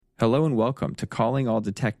Hello and welcome to Calling All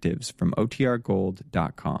Detectives from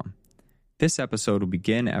OTRGold.com. This episode will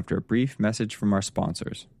begin after a brief message from our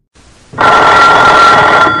sponsors.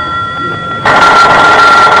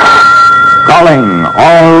 Calling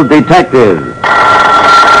all detectives.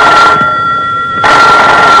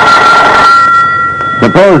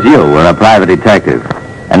 Suppose you were a private detective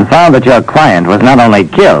and found that your client was not only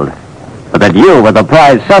killed, but that you were the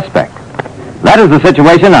prize suspect. That is the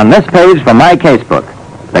situation on this page from my casebook.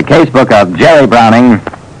 The casebook of Jerry Browning,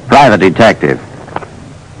 private detective.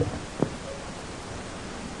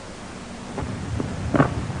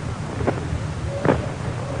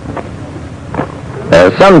 There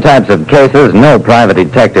are some types of cases no private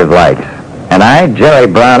detective likes. And I, Jerry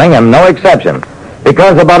Browning, am no exception.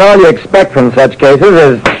 Because about all you expect from such cases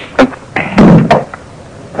is...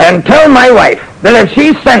 And tell my wife that if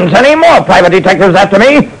she sends any more private detectives after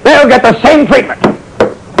me, they'll get the same treatment.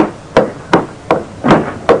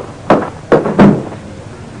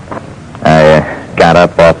 I got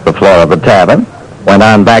up off the floor of the tavern, went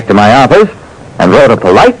on back to my office, and wrote a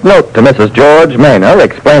polite note to Mrs. George Maynor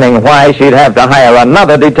explaining why she'd have to hire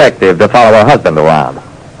another detective to follow her husband around.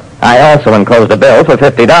 I also enclosed a bill for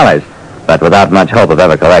 $50, but without much hope of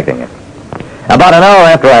ever collecting it. About an hour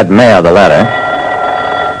after I'd mailed the letter...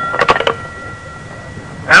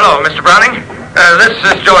 Hello, Mr. Browning. This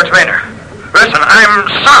is George Maynor. Listen, I'm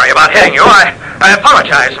sorry about hitting you. I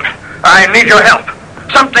apologize. I need your help.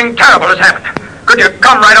 Something terrible has happened. Could you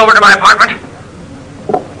come right over to my apartment?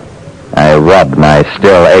 I rubbed my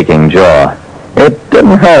still aching jaw. It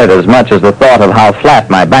didn't hurt as much as the thought of how flat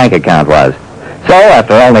my bank account was. So,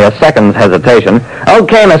 after only a second's hesitation,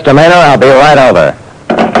 okay, Mr. Maynor, I'll be right over.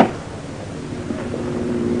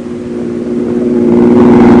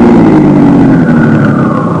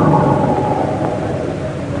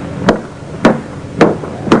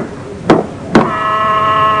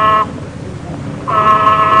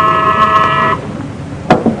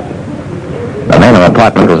 The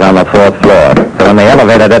apartment was on the fourth floor. So when the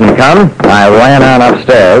elevator didn't come, I ran on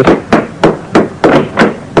upstairs.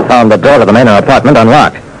 Found the door to the Maynor apartment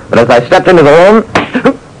unlocked. But as I stepped into the room,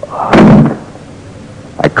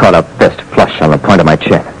 I caught a fist flush on the point of my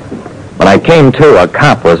chin. When I came to, a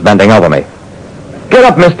cop was bending over me. Get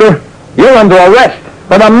up, mister. You're under arrest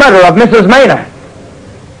for the murder of Mrs. Maynor.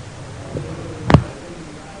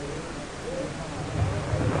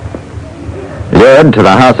 Lured to the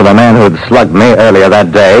house of a man who'd slugged me earlier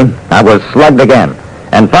that day, I was slugged again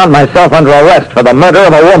and found myself under arrest for the murder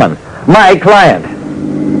of a woman, my client.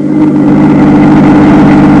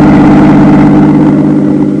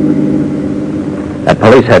 At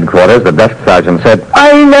police headquarters, the desk sergeant said,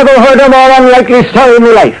 I never heard a more unlikely story in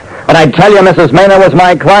my life. But I tell you, Mrs. Maynor was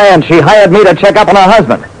my client. She hired me to check up on her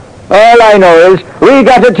husband. All I know is we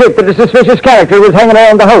got a tip that a suspicious character was hanging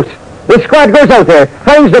around the house. The squad goes out there,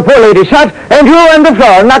 finds the poor lady shot, and you on the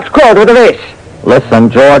floor knocks cold with a vase. Listen,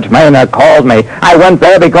 George Maynor called me. I went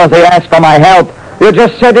there because he asked for my help. You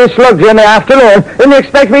just said he slugged you in the afternoon, and you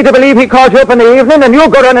expect me to believe he called you up in the evening, and you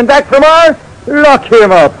go running back for more? Lock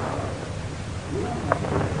him up.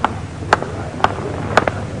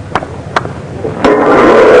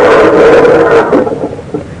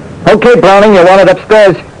 Okay, Browning, you want it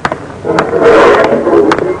upstairs?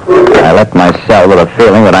 I left my cell with a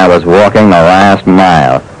feeling that I was walking the last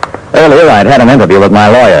mile. Earlier, I'd had an interview with my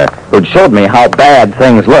lawyer, who'd showed me how bad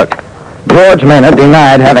things looked. George Maynor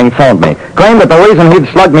denied having phoned me, claimed that the reason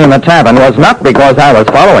he'd slugged me in the tavern was not because I was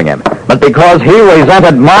following him, but because he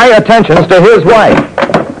resented my attentions to his wife.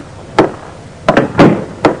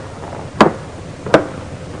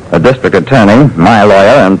 The district attorney, my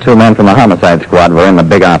lawyer, and two men from the homicide squad were in the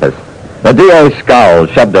big office. The DA scowled,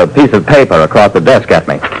 shoved a piece of paper across the desk at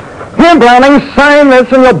me. Here, Browning, sign this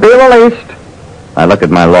and you'll be released. I looked at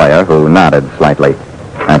my lawyer, who nodded slightly.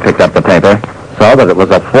 I picked up the paper, saw that it was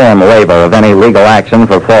a form waiver of any legal action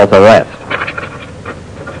for false arrest.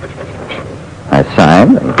 I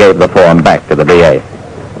signed and gave the form back to the DA.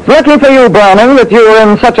 It's lucky for you, Browning, that you were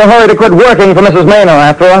in such a hurry to quit working for Mrs. Maynor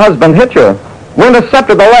after her husband hit you. We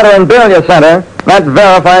intercepted the letter and bill you sent her. That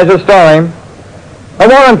verifies your story. A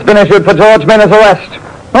warrant's been issued for George Maynor's arrest.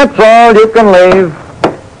 That's all. You can leave.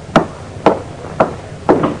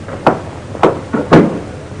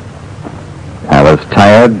 I was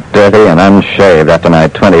tired, dirty, and unshaved after my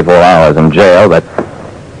 24 hours in jail, but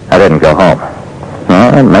I didn't go home.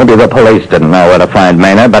 Well, maybe the police didn't know where to find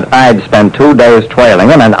Maynor, but I'd spent 2 days trailing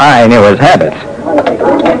him, and I knew his habits.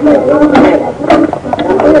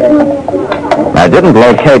 I didn't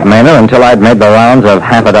locate Maynor until I'd made the rounds of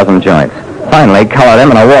half a dozen joints. Finally collared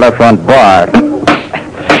him in a waterfront bar.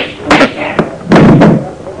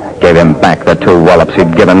 Gave him back back the 2 wallops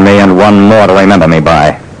he'd given me and 1 more to remember me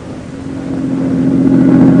by.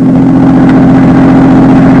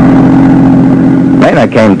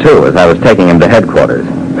 Maynard came to as I was taking him to headquarters.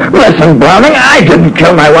 Listen, Browning, I didn't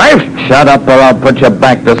kill my wife. Shut up or I'll put you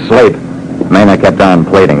back to sleep. Maynard kept on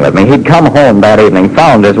pleading with me. He'd come home that evening,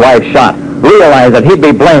 found his wife shot, realized that he'd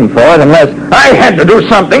be blamed for it unless I had to do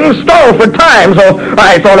something, stole for time, so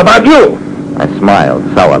I thought about you. I smiled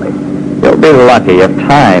sourly. You'll be lucky if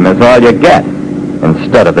time is all you get,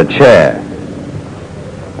 instead of the chair.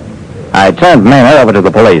 I turned Maynard over to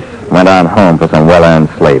the police, went on home for some well-earned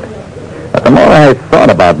sleep. But the more I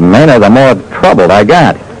thought about Maynard, the more troubled I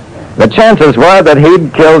got. The chances were that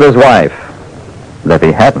he'd killed his wife. But if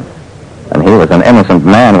he hadn't, then he was an innocent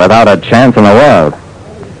man without a chance in the world.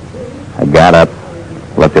 I got up,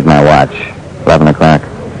 looked at my watch. 11 o'clock.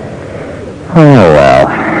 Oh,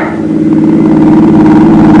 well.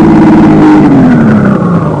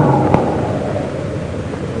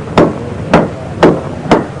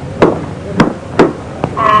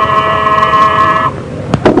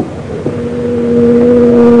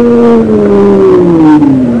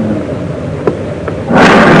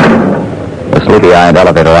 The sleepy-eyed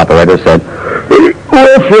elevator operator said,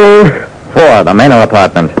 What for? "4, the Manor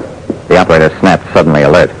apartment." The operator snapped, suddenly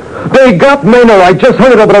alert. They got Maynard. I just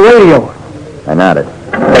heard it over the radio. I nodded.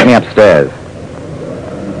 "Take me upstairs."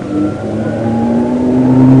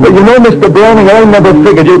 But you know, Mr. Browning, I never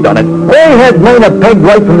figured you'd done it. They had Maynard pegged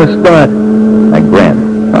right from the start. I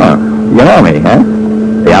grinned. "Oh, you know me, huh?"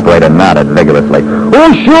 The operator nodded vigorously.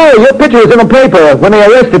 Oh, sure. Your picture was in the paper when they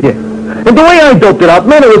arrested you. And the way I doped it out,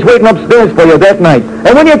 Maynard was waiting upstairs for you that night.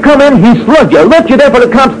 And when you come in, he slugged you, left you there for the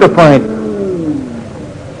cops to find.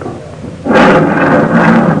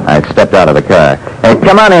 I stepped out of the car. "Hey,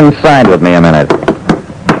 come on inside with me a minute."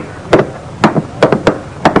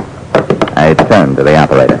 I turned to the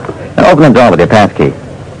operator. "Open the door with your passkey."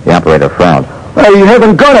 The operator frowned. Well, you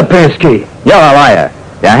haven't got a passkey. "You're a liar.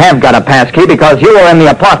 You have got a passkey because you were in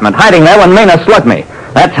the apartment hiding there when Maynard slugged me.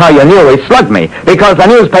 That's how you knew he slugged me, because the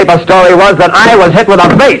newspaper story was that I was hit with a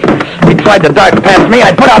vase. He tried to dart past me.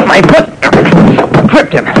 I put out my foot,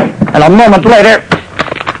 tripped him, and a moment later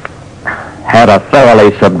had a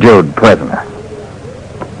thoroughly subdued prisoner.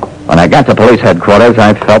 When I got to police headquarters,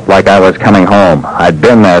 I felt like I was coming home. I'd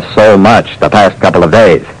been there so much the past couple of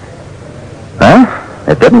days. Well,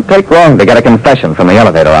 it didn't take long to get a confession from the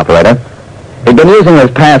elevator operator. He'd been using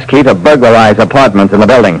his passkey to burglarize apartments in the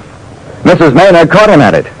building. Mrs. Maynard caught him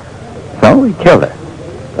at it. So he killed her.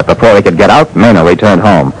 But before he could get out, Maynard returned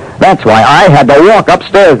home. That's why I had to walk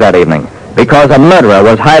upstairs that evening, because a murderer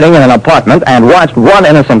was hiding in an apartment and watched one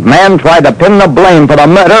innocent man try to pin the blame for the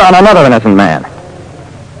murder on another innocent man.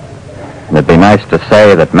 And it'd be nice to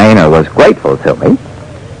say that Maynard was grateful to me.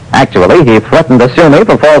 Actually, he threatened to sue me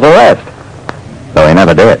for false arrest, though he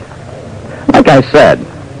never did. Like I said,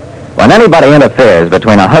 when anybody interferes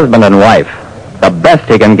between a husband and wife, the best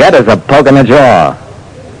he can get is a poke in the jaw.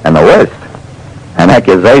 And the worst, an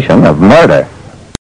accusation of murder.